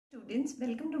students,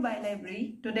 welcome to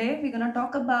BioLibrary. Today we're going to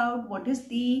talk about what is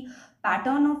the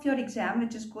pattern of your exam,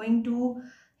 which is going to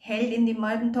held in the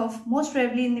month of, most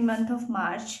probably in the month of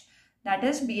March, that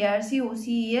is BARC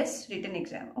OCES written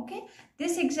exam. Okay,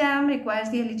 this exam requires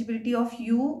the eligibility of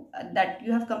you that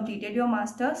you have completed your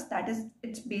masters, that is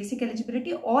its basic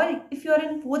eligibility, or if you are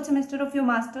in 4th semester of your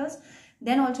masters,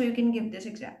 then also you can give this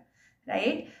exam,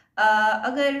 right?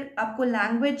 अगर आपको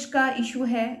language का issue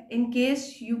है, in case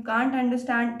you can't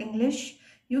understand English,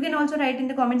 you can also write in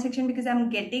the comment section, because I'm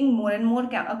getting more and more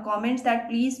comments that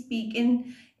please speak in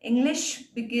English,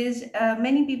 because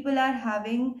many people are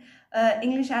having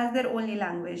English as their only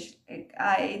language. Like,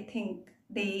 I think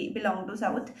they belong to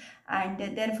South, and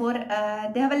therefore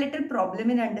they have a little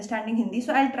problem in understanding Hindi.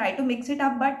 So I'll try to mix it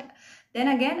up, but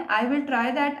then again I will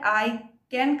try that I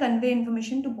can convey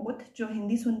information to both जो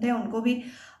हिंदी सुनते हैं उनको भी,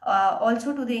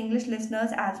 also to the English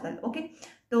listeners as well. Okay,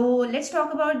 तो let's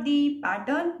talk about the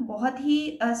pattern. बहुत ही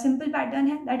simple pattern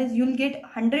है, that is you'll get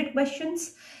 100 questions,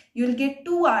 you'll get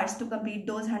 2 hours to complete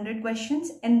those 100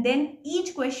 questions, and then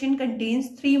each question contains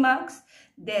 3 marks.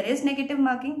 There is negative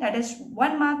marking, that is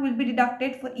 1 mark will be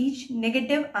deducted for each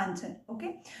negative answer.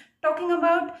 Okay, talking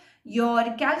about your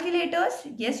calculators,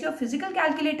 yes, your physical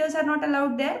calculators are not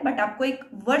allowed there, but आपको एक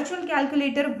virtual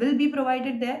calculator will be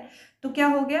provided there. तो क्या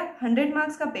हो गया, 100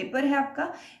 marks का paper है आपका,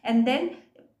 and then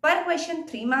पर क्वेश्चन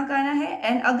 3 मार्क आना है,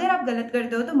 एंड अगर आप गलत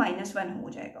करते हो तो -1 हो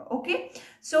जाएगा. Okay,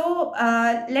 so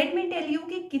let me tell you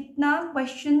कि कितना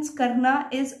क्वेश्चंस करना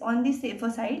is on the safer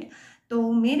side.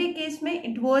 तो मेरे केस में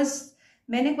इट वाज,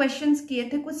 मैंने क्वेश्चंस किए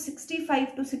थे कुछ 65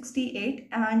 to 68,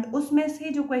 एंड उसमें से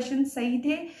जो क्वेश्चंस सही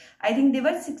थे I think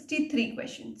they were 63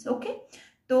 questions. Okay,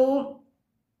 तो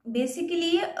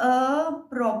बेसिकली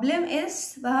प्रॉब्लम इज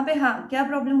वहाँ पे, हाँ क्या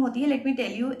प्रॉब्लम होती है, let me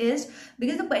tell you, is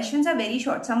because the questions are very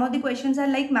short. Some of the questions are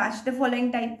like match the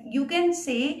following type. You can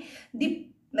say the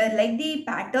like the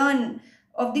pattern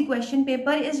of the question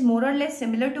paper is more or less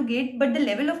similar to GATE, but the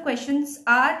level of questions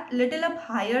are little up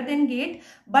higher than GATE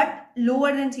but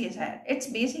lower than CSIR. It's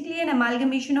basically an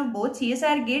amalgamation of both.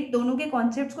 CSIR GATE दोनों के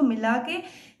concepts को मिला के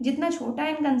जितना छोटा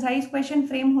and concise question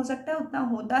frame हो सकता है उतना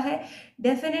होता है.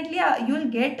 Definitely you will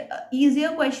get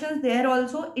easier questions there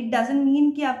also. It doesn't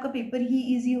mean कि आपका paper ही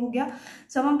easy हो गया.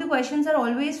 Some of the questions are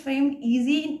always framed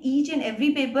easy in each and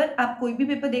every paper. आप कोई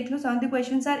भी paper देख लो, some of the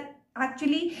questions are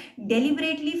actually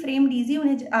deliberately framed easy,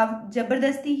 उन्हें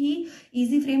जबरदस्ती ही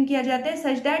ईजी फ्रेम किया जाता है,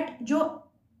 सच दैट जो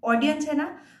ऑडियंस है ना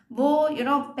वो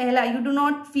पहला you do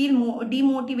not feel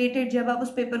demotivated जब आप उस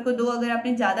पेपर को दो. अगर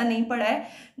आपने ज़्यादा नहीं पढ़ा है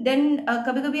देन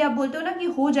कभी कभी आप बोलते हो ना कि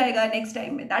हो जाएगा नेक्स्ट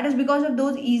टाइम में, that is because of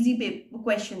those easy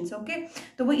questions. Okay,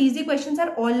 तो वो easy questions are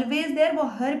always there, वो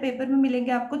हर पेपर में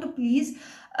मिलेंगे आपको. तो please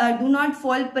do not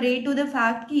fall prey to the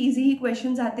fact कि easy ही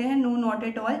questions आते हैं. No, not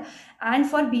at all. And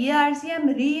for BARC I am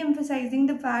re-emphasizing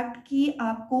the fact कि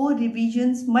आपको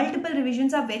revisions, multiple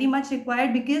revisions are very much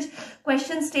required, because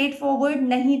questions straightforward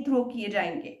नहीं throw किए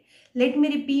जाएंगे. Let me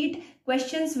repeat,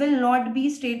 questions will not be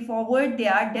straightforward. They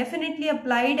are definitely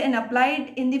applied, and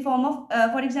applied in the form of,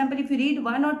 for example, if you read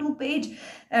 1 or 2 page,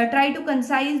 try to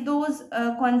concise those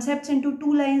concepts into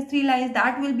 2 lines, 3 lines.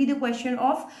 That will be the question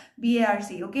of BARC.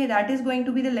 Okay, that is going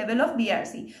to be the level of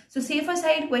BARC. So safer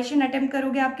side question attempt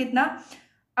करोगे आप कितना,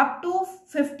 up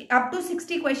to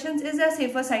 60 questions is a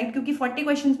safer side, क्योंकि 40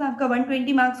 questions में आपका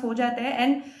 120 marks हो जाता है,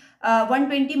 and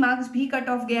 120 marks भी कट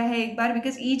ऑफ गया है एक बार,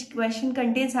 because each question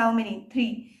contains how many,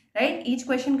 3, right? Each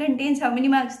question contains how many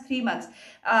marks, 3 marks.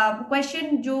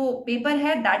 Question जो पेपर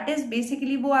है दैट इज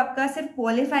बेसिकली वो आपका सिर्फ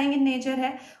क्वालिफाइंग इन नेचर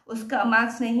है, उसका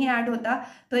मार्क्स नहीं ऐड होता.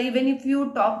 तो even if you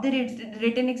top the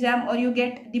written exam और you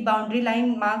get the boundary line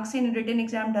marks in written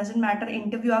exam, doesn't matter,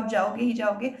 interview आप जाओगे ही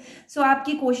जाओगे. सो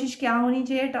आपकी कोशिश क्या होनी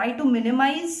चाहिए, try to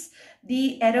minimise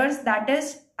the errors. That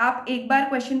is आप एक बार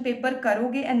क्वेश्चन पेपर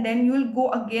करोगे and then you will go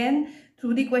again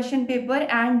through the question paper,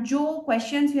 and जो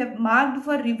questions you have marked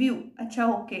for review. अच्छा,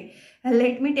 okay,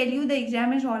 let me tell you, the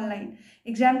exam is online.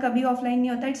 Exam कभी offline नहीं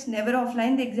होता, it's never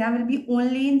offline. The exam will be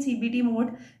only in CBT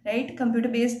mode, right? Computer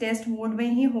based test mode में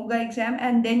ही होगा exam,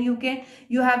 and then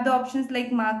you have the options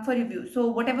like mark for review. So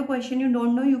whatever question you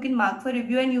don't know, you can mark for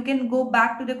review and you can go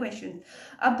back to the questions.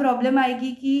 अब problem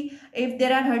आएगी कि if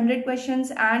there are 100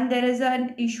 questions and there is an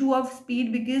issue of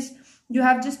speed because you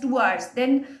have just 2 hours,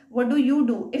 then what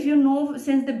do? If you know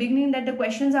since the beginning that the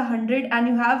questions are 100 and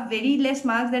you have very less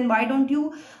marks, then why don't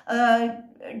you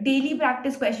daily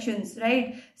practice questions,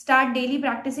 right? Start daily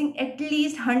practicing at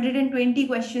least 120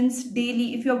 questions daily.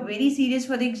 If you're very serious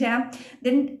for the exam,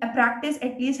 then practice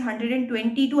at least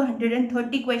 120 to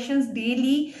 130 questions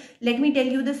daily. Let me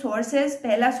tell you the sources.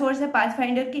 पहला source है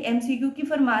Pathfinder की MCQ की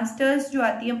for masters जो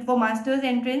आती है, for masters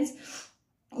entrance.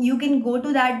 You can go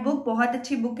to that book, बहुत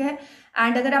अच्छी book है.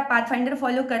 एंड अगर आप पाथफाइंडर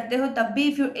फॉलो करते हो तब भी,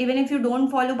 even if you don't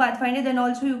follow pathfinder, then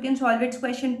also you can solve it's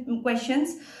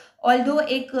questions. Although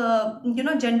एक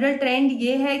जनरल ट्रेंड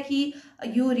ये है कि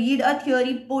you read a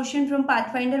theory portion from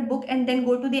Pathfinder book and then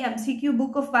go to the MCQ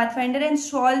book of Pathfinder and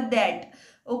solve that.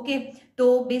 Okay, तो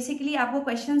basically आपको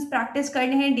questions practice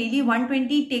करने हैं daily.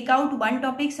 120, take out one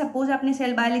topic. Suppose आपने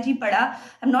cell biology पढ़ा,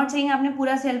 I am not saying आपने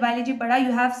पूरा cell biology पढ़ा,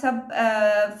 you have सब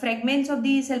fragments of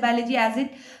the cell biology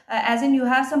as in you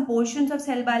have some portions of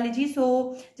cell biology. So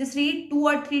just read 2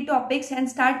 or 3 topics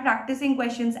and start practicing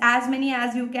questions, as many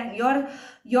as you can.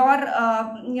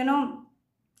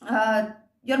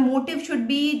 Your motive should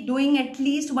be doing at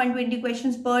least 120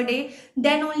 questions per day.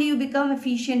 Then only you become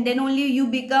efficient. Then only you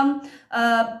become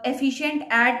efficient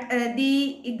at the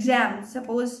exam.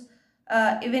 Suppose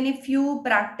even if you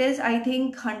practice, I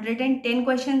think 110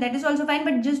 questions, that is also fine,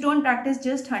 but just don't practice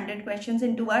just 100 questions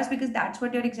in 2 hours, because that's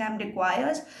what your exam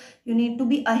requires. You need to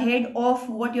be ahead of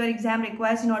what your exam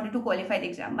requires in order to qualify the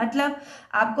exam. मतलब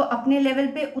आपको अपने level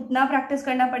पे उतना practice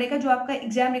करना पड़ेगा जो आपका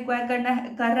exam require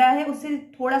कर रहा है, उससे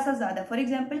थोड़ा सा ज्यादा. फॉर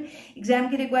एग्जाम्पल, एग्जाम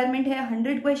की रिक्वायरमेंट है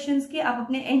 100 क्वेश्चंस की, आप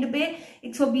अपने एंड पे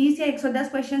 120 या 110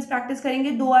 क्वेश्चंस प्रैक्टिस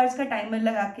करेंगे 2 आवर्स का टाइमर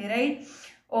लगा के, राइट.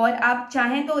 और आप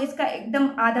चाहें तो इसका एकदम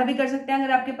आधा भी कर सकते हैं.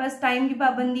 अगर आपके पास टाइम की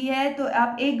पाबंदी है तो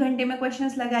आप 1 घंटे में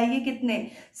क्वेश्चंस लगाइए. कितने,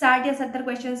 60 या 70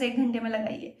 क्वेश्चंस 1 घंटे में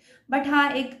लगाइए. बट हाँ,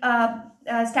 एक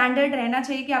स्टैंडर्ड रहना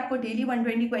चाहिए कि आपको डेली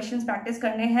 120 क्वेश्चंस प्रैक्टिस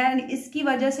करने हैं. इसकी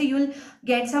वजह से you will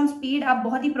get some speed, आप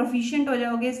बहुत ही प्रोफिशिएंट हो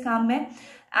जाओगे इस काम में.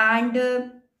 एंड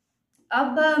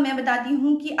अब मैं बताती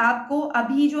हूँ कि आपको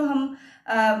अभी जो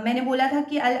मैंने बोला था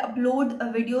कि I upload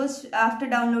videos after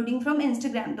downloading from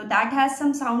Instagram, तो that has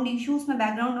some sound issues में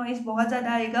बैकग्राउंड नॉइज बहुत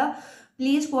ज़्यादा आएगा.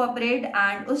 Please cooperate.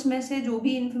 एंड उसमें से जो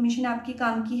भी इन्फॉर्मेशन आपकी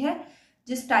काम की है,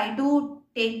 just try to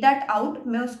take that out.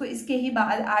 मैं उसको इसके ही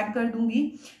बाद ऐड कर दूंगी.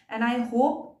 And I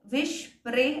hope, wish,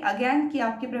 pray again कि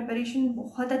आपकी प्रिपरेशन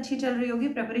बहुत अच्छी चल रही होगी.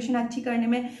 प्रिपरेशन अच्छी करने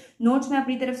में नोट्स मैं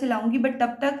अपनी तरफ से लाऊंगी, बट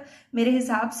तब तक मेरे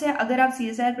हिसाब से अगर आप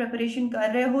CSIR प्रिपरेशन कर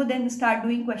रहे हो, then start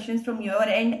doing questions from your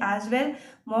and as well.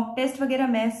 Mock test वगैरह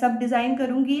मैं सब डिजाइन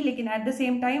करूंगी, लेकिन एट द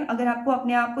सेम टाइम अगर आपको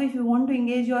अपने आप को, if you want to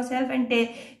engage yourself and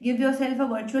give yourself a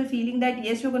virtual feeling that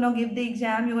yes you gonna give the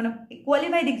exam, you gonna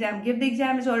qualify the exam, give the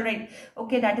exam is all right.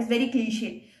 Okay, that is very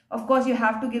cliche. Of course you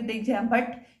have to give the exam, but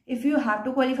if you have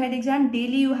to qualify the exam,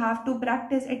 daily you have to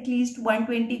practice at least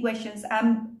 120 questions.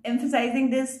 I'm emphasizing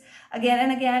this again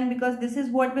and again because this is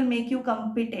what will make you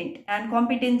competent, and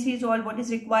competency is all what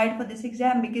is required for this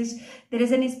exam, because there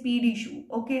is a speed issue.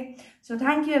 Okay, so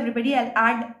thank you everybody. I'll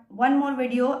add one more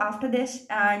video after this,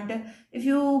 and if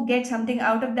you get something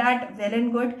out of that, well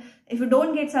and good. If you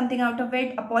don't get something out of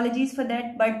it, apologies for that,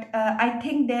 but I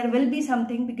think there will be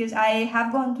something, because I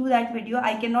have gone through that video.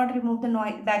 I cannot remove the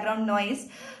background noise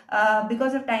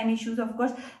because of time issues, of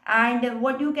course. And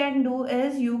what you can do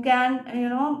is you can,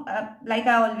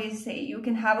 like I always say, you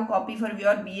can have a copy for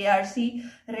your BARC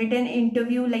written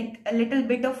interview, like a little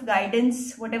bit of guidance,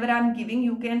 whatever I'm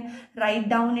giving, you can write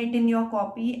down it in your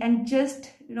copy and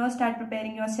just start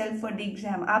preparing yourself for the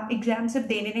exam. आप exam सिर्फ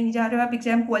देने नहीं जा रहे हो, आप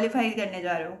exam qualify करने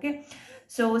जा रहे हो. ओके,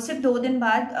 सो सिर्फ 2 दिन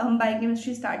बाद हम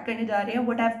बायोकेमिस्ट्री स्टार्ट करने जा रहे हैं.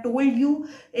 What I have told you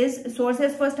is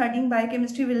sources for starting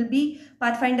biochemistry will be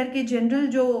pathfinder के जनरल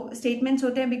जो स्टेटमेंट्स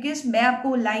होते हैं, बिकॉज मैं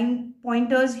आपको लाइन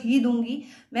पॉइंटर्स ही दूंगी.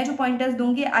 मैं जो पॉइंटर्स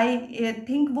दूंगी आई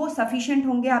थिंक वो सफिशिएंट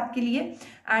होंगे आपके लिए.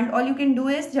 And all you can do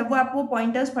is, जब वो आपको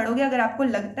पॉइंटर्स पढ़ोगे, अगर आपको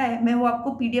लगता है, मैं वो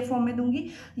आपको PDF फॉर्म में दूंगी,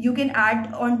 you can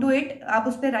add on to it. आप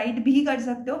उस पर राइट भी कर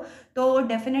सकते हो, तो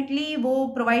डेफिनेटली वो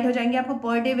प्रोवाइड हो जाएंगे आपको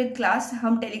पर डे विद क्लास.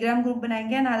 हम टेलीग्राम ग्रुप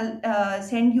बनाएंगे and I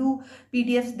send you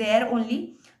PDFs there only.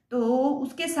 तो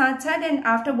उसके साथ साथ एंड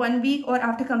आफ्टर 1 वीक और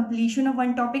after completion of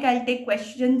 1 topic I take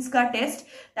questions का test,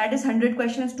 that is 100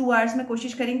 questions 2 hours में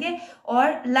कोशिश करेंगे,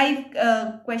 और लाइव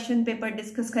क्वेश्चन पेपर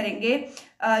डिस्कस करेंगे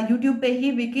यूट्यूब पे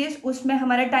ही, बिकॉज उसमें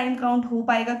हमारा टाइम काउंट हो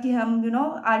पाएगा कि हम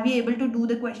are we able to do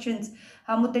the questions,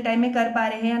 हम उतने टाइम में कर पा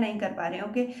रहे हैं या नहीं कर पा रहे हैं.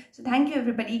 Okay, so thank you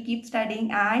everybody, keep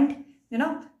studying and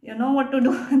you know what to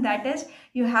do. That is,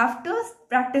 you have to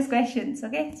practice questions.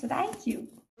 Okay, so thank you.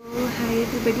 So, hi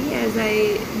everybody, as I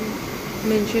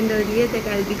mentioned earlier that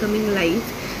I'll be coming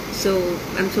live, so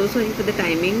I'm so sorry for the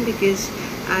timing, because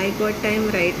I got time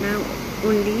right now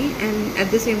only, and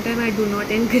at the same time I do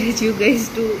not encourage you guys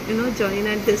to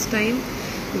join at this time,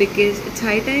 because it's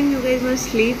high time you guys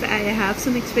must sleep. I have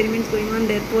some experiments going on,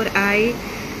 therefore I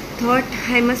thought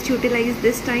I must utilize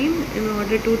this time in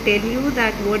order to tell you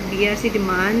that what BRC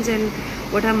demands and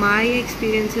what are my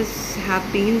experiences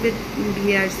have been with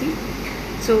BRC.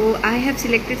 So I have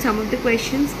selected some of the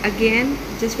questions, again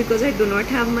just because I do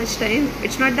not have much time.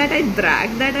 It's not that I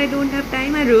brag that I don't have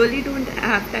time, I really don't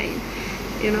have time.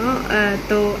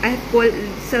 So I have called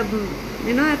some,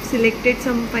 I've selected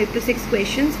some 5 to 6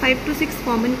 questions, 5 to 6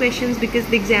 common questions, because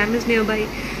the exam is nearby.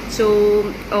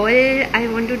 So all I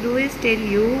want to do is tell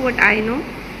you what I know.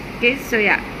 Okay, so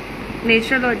yeah,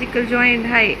 natural, logical, joint,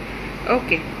 high.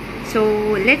 Okay, so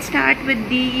let's start with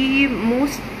the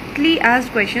mostly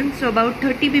asked questions. So about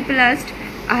 30 people asked.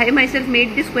 I myself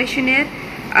made this questionnaire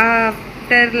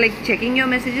after like checking your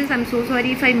messages. I'm so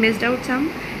sorry if I missed out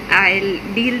some. I'll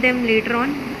deal them later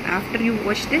on after you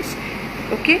watch this.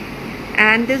 Okay,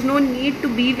 and there's no need to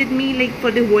be with me like for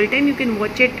the whole time. You can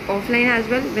watch it offline as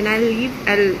well. When I leave,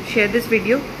 I'll share this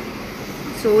video.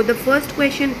 So the first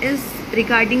question is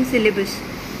regarding syllabus.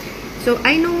 So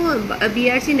I know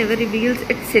BRC never reveals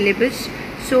its syllabus.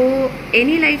 So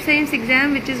any life science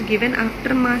exam which is given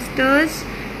after masters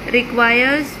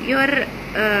requires your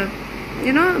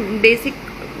basic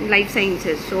life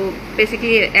sciences. So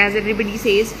basically, as everybody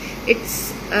says,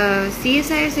 it's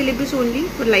CSIR syllabus only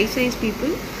for life science people,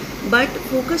 but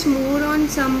focus more on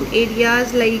some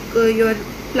areas like your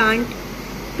plant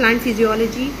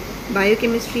physiology,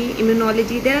 biochemistry,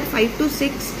 immunology. There are 5 to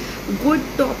 6 good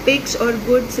topics or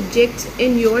good subjects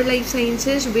in your life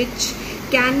sciences which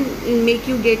can make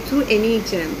you get through any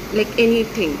exam, like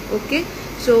anything. Okay,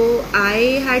 so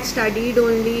I had studied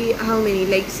only how many,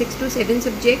 like 6 to 7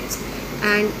 subjects,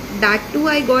 and that too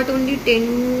I got only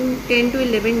 10 to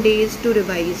 11 days to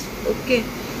revise. Okay,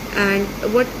 and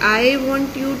what I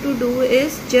want you to do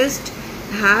is just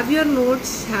have your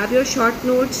notes, have your short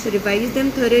notes, revise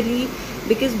them thoroughly,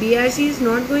 because BRC is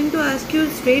not going to ask you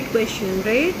straight question,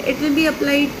 right? It will be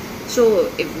applied.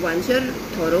 So if once you're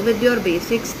thorough with your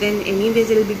basics, then anyways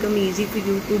it will become easy for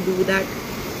you to do that.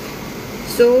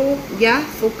 So yeah,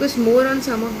 focus more on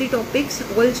some of the topics.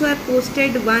 Also, I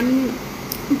posted one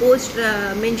post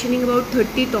mentioning about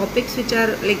 30 topics which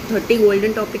are like 30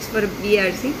 golden topics for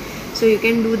BRC, so you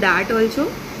can do that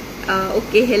also.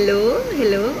 Okay, hello.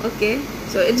 Okay,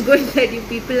 so it's good that you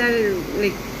people are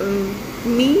like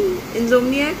me,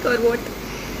 insomniac or what?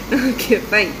 Okay,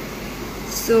 fine.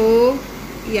 So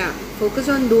yeah, focus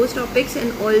on those topics,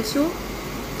 and also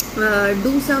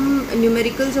do some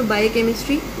numericals of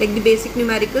biochemistry, like the basic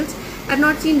numericals. I've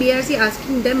not seen BRC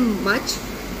asking them much.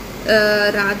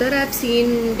 Rather, I've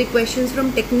seen the questions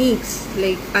from techniques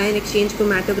like ion exchange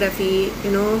chromatography,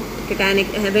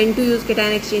 cationic, when to use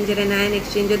cation exchanger and ion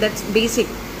exchanger. That's basic,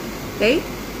 right?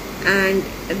 And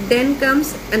then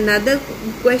comes another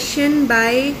question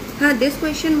by this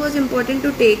question was important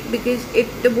to take because it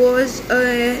was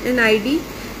an ID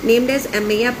named as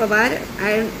Ameya Pawar.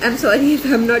 I'm sorry if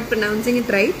I'm not pronouncing it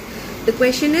right. The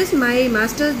question is, my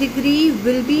master's degree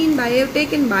will be in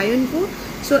biotech and bioinfo,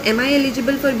 so am I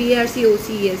eligible for BRC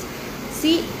OCES?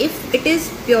 See, if it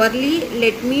is purely,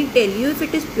 let me tell you, if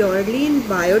it is purely in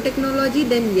biotechnology,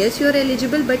 then yes, you are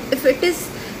eligible. But if it is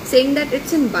saying that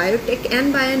it's in biotech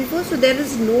and bioinfo, so there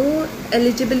is no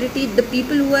eligibility. The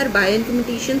people who are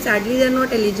bioinformaticians, sadly, they are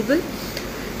not eligible.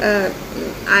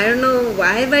 I don't know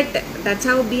why, but that's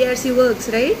how BRC works,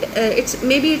 right? It's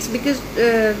because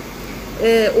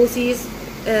OCES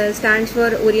stands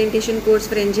for Orientation Course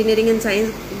for Engineering and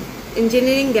Science,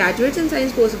 engineering graduates and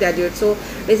science postgraduates. So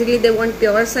basically they want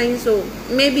pure science. So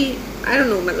maybe, I don't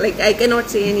know, like I cannot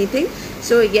say anything.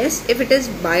 So yes, if it is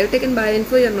biotech and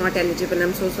bioinfo, you're not eligible.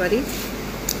 I'm so sorry.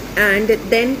 And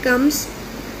then comes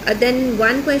then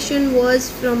one question was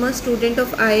from a student of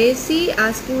IAC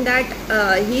asking that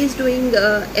he is doing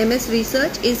MS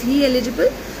research. Is he eligible?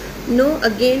 No,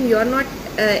 again, you're not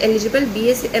eligible.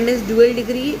 BSc, MS dual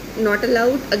degree not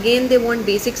allowed. Again, they want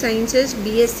basic sciences.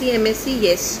 BSc, MSc,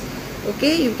 yes.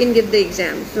 Okay, you can give the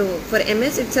exam. So for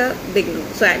MS, it's a big no.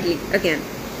 Sadly, again.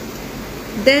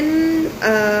 Then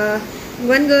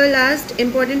one girl asked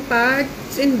important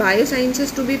parts in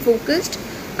biosciences to be focused.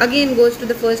 Again, goes to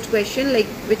the first question, like,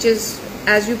 which is,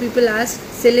 as you people ask,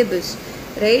 syllabus,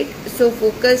 right? So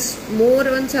focus more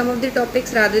on some of the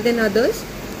topics rather than others.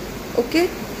 Okay,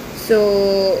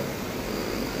 so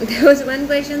there was one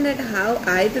question that how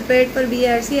I prepared for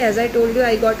BRC. As I told you,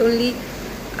 I got only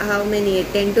how many,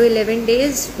 10 to 11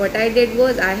 days. What I did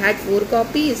was, I had 4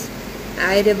 copies.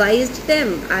 I revised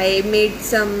them. I made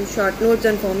some short notes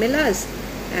on formulas,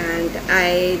 and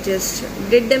I just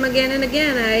did them again and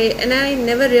again. I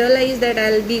never realized that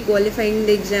I'll be qualifying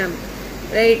the exam,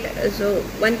 right? So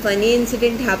one funny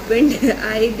incident happened.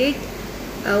 I did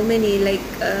how many, like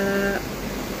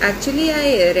actually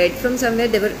I read from somewhere,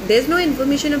 there's no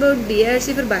information about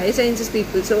BRC for biosciences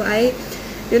people. So I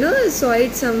saw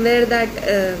it somewhere that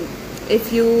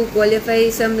if you qualify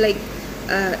some, like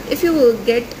if you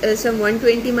get some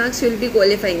 120 marks, you'll be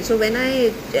qualifying. So when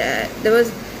there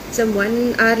was some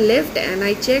 1 hour left, and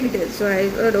I checked. So I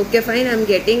thought, okay, fine, I'm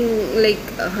getting like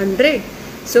 100.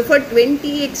 So for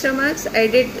 20 extra marks, I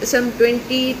did some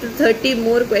 20 to 30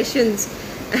 more questions.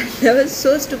 And that was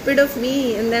so stupid of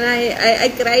me. And then I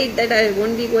cried that I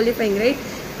won't be qualifying, right?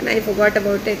 And I forgot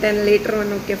about it. And later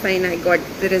on, okay, fine, I got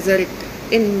the result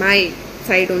in my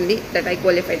side only that I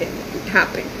qualified, and it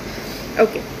happened.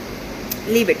 Okay,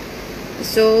 leave it.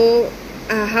 So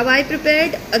how I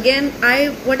prepared, again,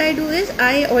 what I do is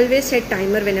I always set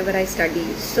timer whenever I study.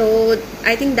 So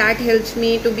I think that helps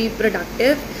me to be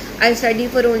productive. I study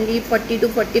for only 40 to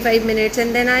 45 minutes,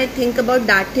 and then I think about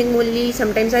that thing only.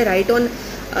 Sometimes I write on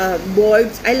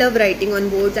boards. I love writing on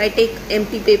boards. I take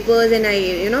empty papers and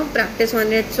I practice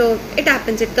on it. So it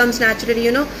happens, it comes naturally.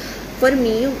 For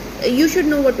me, you should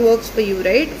know what works for you,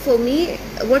 right? For me,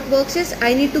 what works is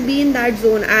I need to be in that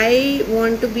zone. I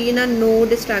want to be in a no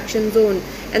distraction zone,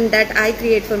 and that I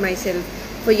create for myself.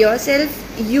 For yourself,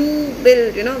 you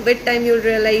will, with time you'll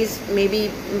realize, maybe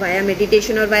via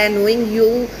meditation or via knowing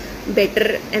you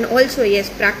better. And also, yes,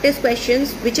 practice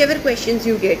questions, whichever questions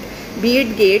you get, be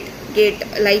it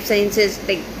GATE, life sciences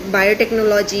like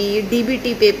biotechnology,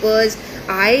 DBT papers.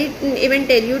 I even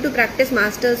tell you to practice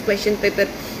master's question paper,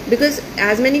 because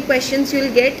as many questions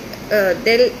you'll get,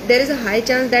 there is a high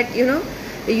chance that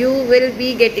you will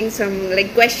be getting some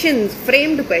like questions,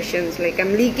 framed questions, like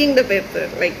I'm leaking the paper,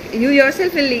 like you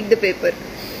yourself will leak the paper.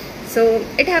 So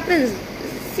it happens.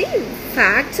 See,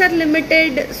 facts are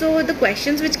limited, so the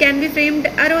questions which can be framed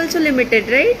are also limited,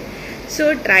 right?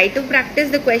 So try to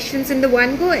practice the questions in the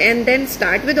one go, and then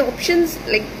start with options.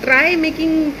 Like try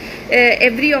making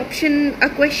every option a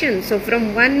question. So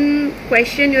from one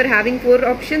question you're having 4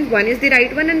 options, one is the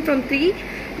right one, and from 3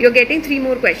 you're getting 3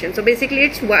 more questions. So basically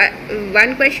it's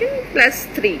one question plus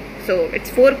 3. So it's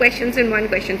 4 questions in one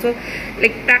question. So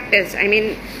like practice. I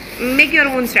mean, make your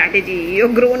own strategy.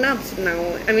 You're grown-ups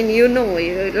now. I mean,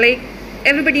 like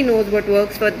everybody knows what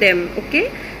works for them.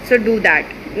 Okay, so do that.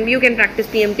 You can practice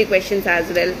PMT questions as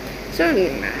well. So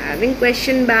having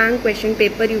question bank, question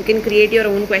paper, you can create your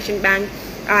own question bank.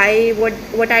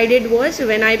 What I did was,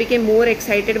 when I became more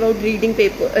excited about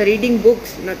reading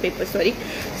books, not papers, sorry.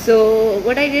 So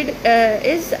what I did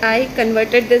is I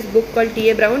converted this book called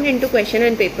T.A. Brown into question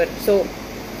and paper. So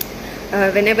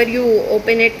whenever you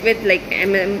open it with like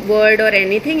Word or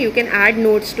anything, you can add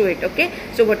notes to it. Okay,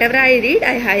 so whatever I read,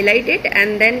 I highlight it,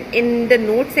 and then in the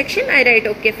note section I write,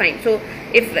 okay, fine. So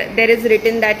if there is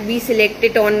written that we select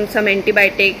it on some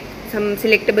antibiotic, some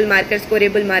selectable marker,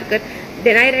 scoreable marker,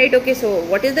 then I write, okay, so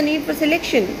what is the need for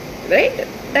selection, right?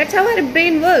 That's how our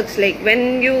brain works. Like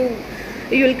when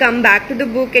you'll come back to the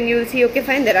book and you'll see, okay,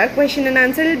 fine, there are question and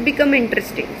answer, it'll become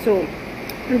interesting. So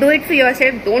do it for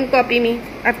yourself, don't copy me,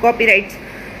 I have copyrights.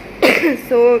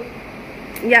 So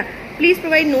yeah, please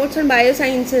provide notes on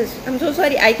biosciences. I'm so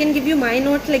sorry, I can give you my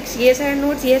notes, like CSIR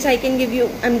notes. Yes, I can give you.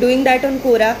 I'm doing that on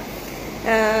Quora.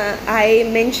 I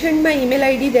mentioned my email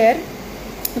ID there.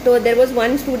 So there was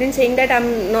one student saying that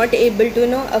I'm not able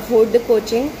to afford the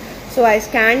coaching. So I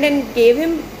scanned and gave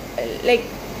him like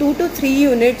 2 to 3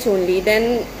 units only.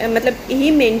 Then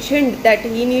he mentioned that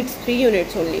he needs 3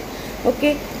 units only.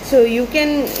 Okay, so you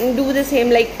can do the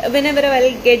same. Like whenever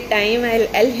I'll get time,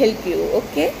 I'll help you.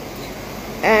 Okay,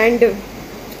 and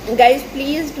guys,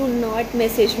 please do not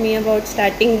message me about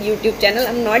starting YouTube channel.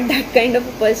 I'm not that kind of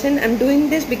a person. I'm doing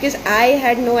this because I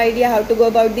had no idea how to go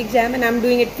about the exam, and I'm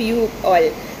doing it for you all.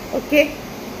 Okay,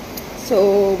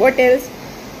 so what else?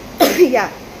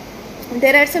 Yeah,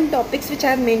 there are some topics which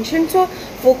I have mentioned. So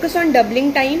focus on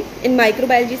doubling time in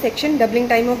microbiology section, doubling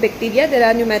time of bacteria. There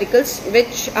are numericals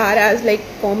which are as like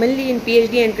commonly in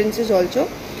PhD entrances also.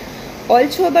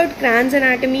 Also about Cran's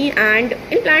anatomy, and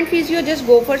in plant physio just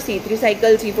go for C3 cycle,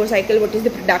 C4 cycle, what is the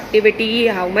productivity,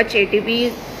 how much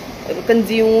ATP is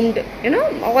consumed,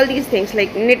 all these things, like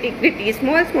nitty gritty,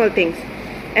 small things.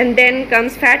 And then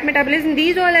comes fat metabolism.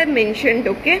 These all I have mentioned.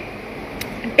 Okay,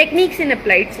 techniques in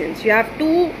applied science, you have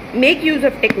to make use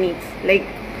of techniques, like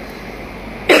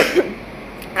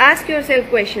ask yourself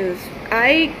questions.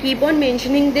 I keep on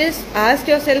mentioning this, ask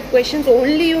yourself questions.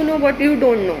 Only you know what you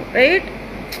don't know, right?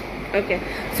 Okay,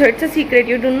 so it's a secret.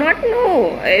 You do not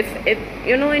know. If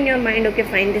in your mind, okay,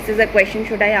 fine, this is a question,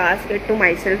 should I ask it to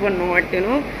myself or not,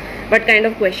 what kind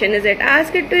of question is it?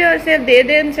 Ask it to yourself. They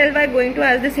themselves are going to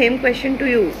ask the same question to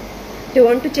you. They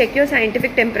want to check your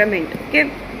scientific temperament. Okay,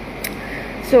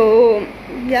 so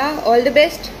yeah, all the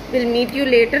best. We'll meet you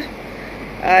later.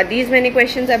 These many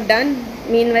questions I've done.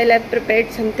 Meanwhile, I've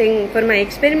prepared something for my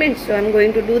experiment, so I'm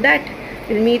going to do that.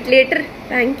 We'll meet later.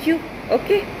 Thank you.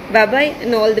 Okay, bye bye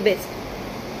and all the best.